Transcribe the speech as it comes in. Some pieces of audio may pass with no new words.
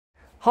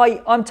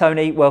Hi, I'm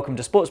Tony. Welcome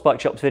to Sports Bike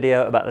Shop's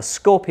video about the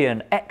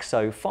Scorpion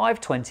EXO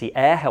 520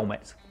 Air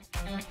helmet.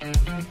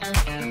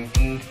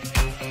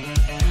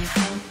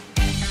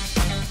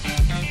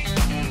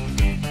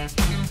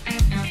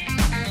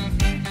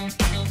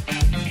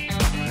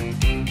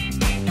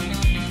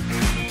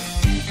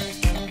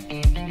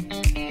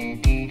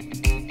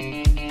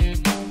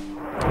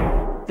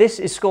 This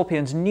is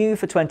Scorpion's new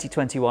for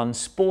 2021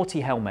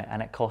 sporty helmet,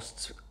 and it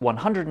costs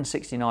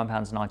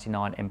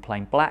 £169.99 in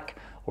plain black,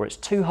 or it's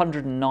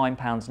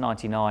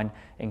 £209.99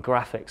 in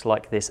graphics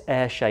like this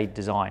air shade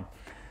design.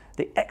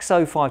 The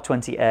EXO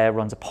 520 Air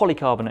runs a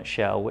polycarbonate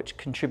shell which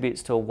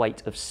contributes to a weight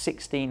of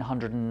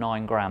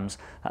 1,609 grams.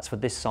 That's for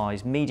this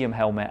size medium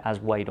helmet as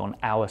weighed on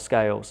our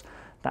scales.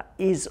 That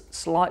is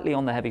slightly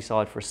on the heavy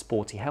side for a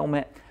sporty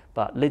helmet,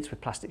 but lids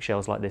with plastic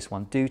shells like this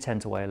one do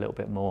tend to weigh a little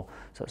bit more,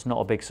 so it's not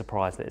a big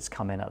surprise that it's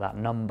come in at that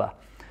number.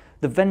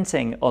 The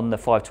venting on the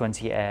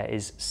 520 Air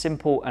is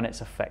simple and it's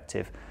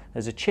effective.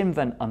 There's a chin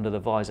vent under the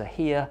visor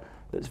here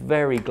that's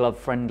very glove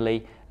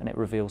friendly, and it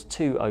reveals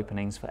two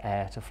openings for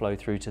air to flow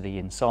through to the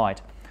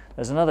inside.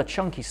 There's another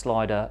chunky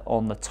slider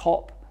on the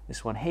top,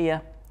 this one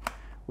here,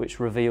 which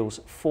reveals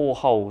 4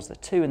 holes. There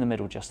are 2 in the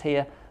middle just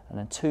here, and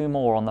then 2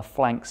 more on the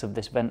flanks of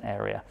this vent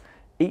area.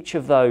 Each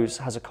of those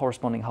has a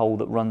corresponding hole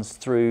that runs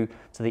through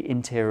to the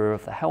interior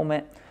of the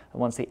helmet, and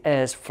once the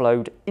air's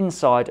flowed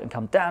inside and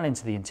come down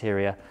into the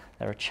interior,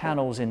 there are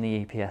channels in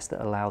the EPS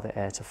that allow the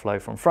air to flow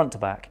from front to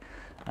back,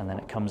 and then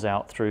it comes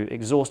out through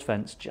exhaust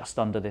vents just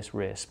under this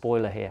rear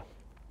spoiler here.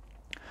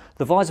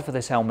 The visor for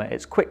this helmet,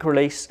 it's quick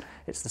release.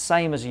 It's the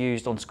same as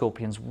used on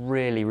Scorpion's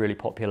really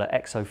popular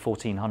EXO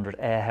 1400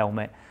 Air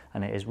helmet,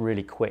 and it is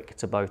really quick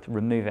to both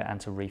remove it and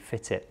to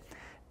refit it.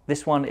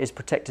 This one is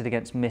protected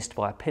against mist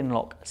by a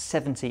Pinlock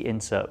 70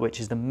 insert, which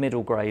is the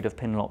middle grade of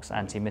Pinlock's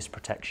anti-mist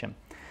protection.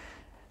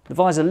 The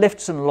visor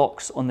lifts and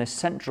locks on this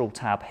central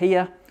tab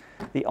here.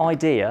 The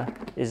idea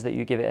is that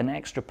you give it an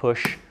extra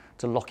push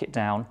to lock it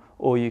down,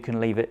 or you can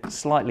leave it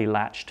slightly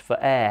latched for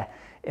air.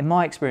 In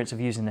my experience of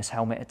using this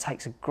helmet, it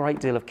takes a great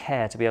deal of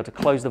care to be able to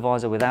close the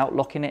visor without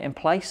locking it in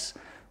place.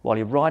 While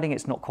you're riding,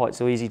 it's not quite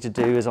so easy to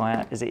do as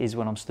it is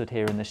when I'm stood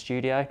here in the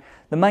studio.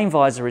 The main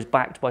visor is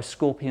backed by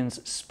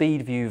Scorpion's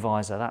Speed View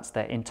visor. That's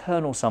their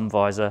internal sun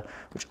visor,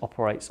 which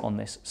operates on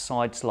this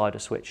side slider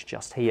switch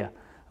just here.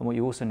 And what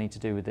you also need to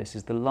do with this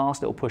is the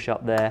last little push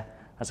up there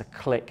has a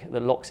click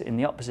that locks it in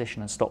the up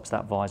position and stops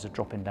that visor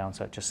dropping down,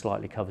 so it just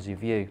slightly covers your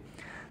view.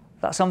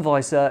 That sun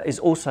visor is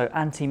also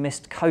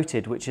anti-mist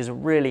coated, which is a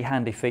really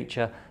handy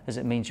feature, as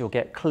it means you'll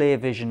get clear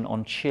vision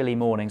on chilly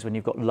mornings when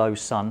you've got low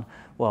sun,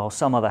 while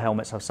some other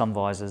helmets have sun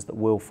visors that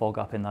will fog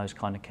up in those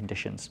kind of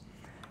conditions.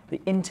 The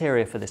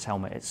interior for this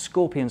helmet, it's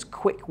Scorpion's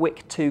Quick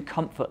Wick 2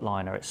 comfort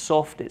liner. It's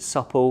soft, it's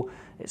supple,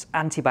 it's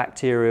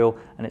antibacterial,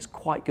 and it's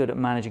quite good at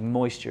managing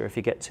moisture if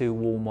you get too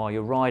warm while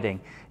you're riding.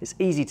 It's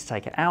easy to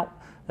take it out.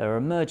 There are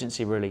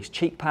emergency release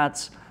cheek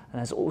pads, and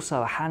there's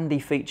also a handy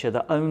feature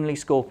that only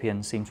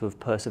Scorpion seem to have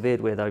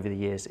persevered with over the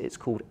years. It's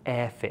called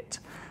AirFit.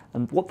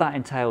 And what that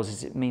entails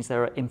is it means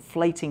there are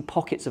inflating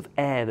pockets of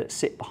air that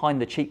sit behind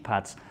the cheek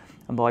pads.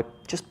 And by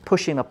just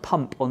pushing a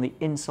pump on the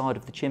inside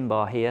of the chin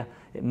bar here,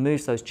 it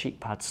moves those cheek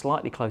pads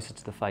slightly closer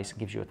to the face and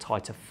gives you a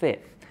tighter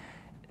fit.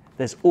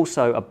 There's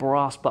also a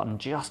brass button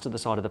just to the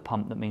side of the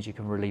pump that means you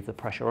can relieve the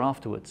pressure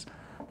afterwards.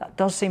 That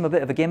does seem a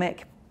bit of a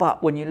gimmick,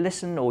 but when you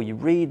listen or you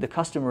read the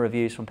customer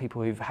reviews from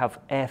people who have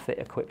AirFit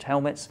equipped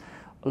helmets,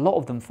 a lot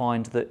of them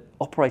find that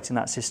operating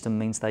that system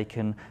means they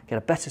can get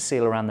a better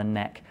seal around the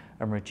neck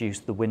and reduce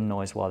the wind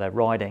noise while they're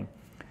riding.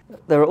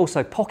 There are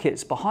also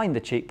pockets behind the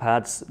cheek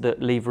pads that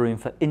leave room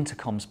for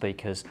intercom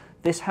speakers.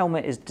 This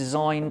helmet is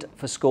designed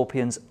for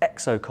Scorpion's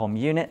EXOCOM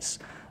units.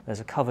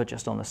 There's a cover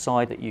just on the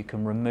side that you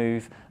can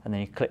remove, and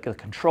then you click the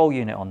control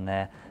unit on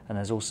there, and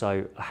there's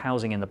also a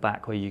housing in the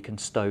back where you can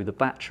stow the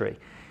battery.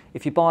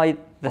 If you buy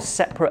the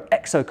separate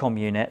EXOCOM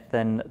unit,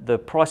 then the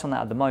price on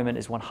that at the moment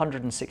is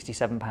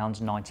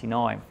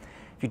 £167.99.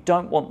 If you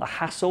don't want the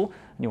hassle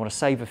and you want to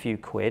save a few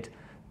quid,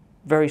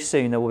 very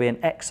soon there will be an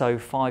EXO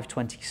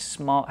 520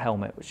 smart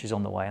helmet which is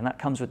on the way, and that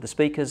comes with the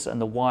speakers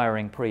and the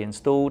wiring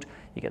pre-installed.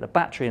 You get the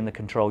battery and the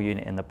control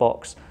unit in the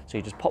box, so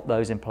you just pop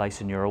those in place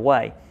and you're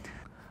away.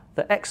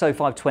 The EXO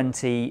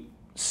 520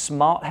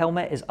 smart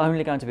helmet is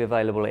only going to be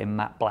available in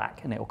matte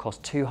black, and it will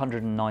cost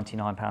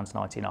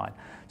 £299.99.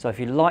 So if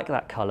you like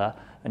that colour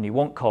and you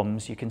want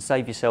comms, you can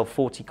save yourself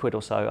 40 quid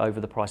or so over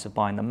the price of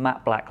buying the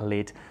matte black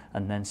lid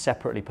and then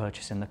separately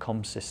purchasing the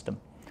comms system.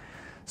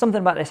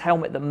 Something about this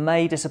helmet that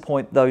may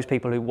disappoint those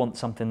people who want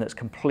something that's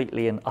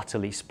completely and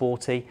utterly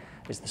sporty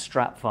is the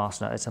strap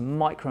fastener. It's a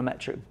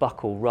micrometric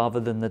buckle rather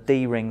than the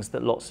D-rings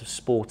that lots of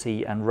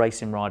sporty and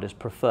racing riders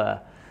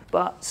prefer.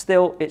 But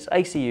still, it's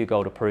ACU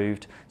Gold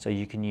approved, so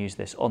you can use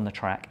this on the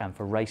track and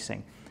for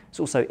racing.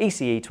 It's also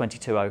ECE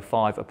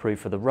 2205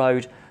 approved for the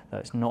road, though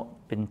it's not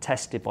been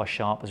tested by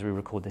Sharp as we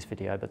record this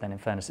video, but then in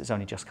fairness, it's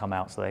only just come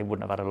out, so they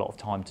wouldn't have had a lot of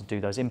time to do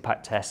those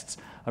impact tests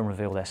and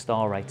reveal their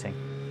star rating.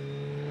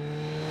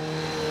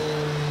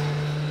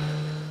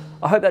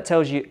 I hope that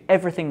tells you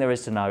everything there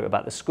is to know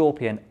about the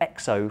Scorpion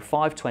EXO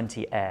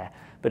 520 Air.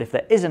 But if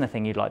there is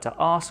anything you'd like to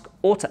ask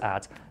or to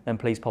add, then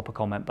please pop a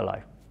comment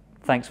below.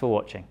 Thanks for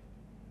watching.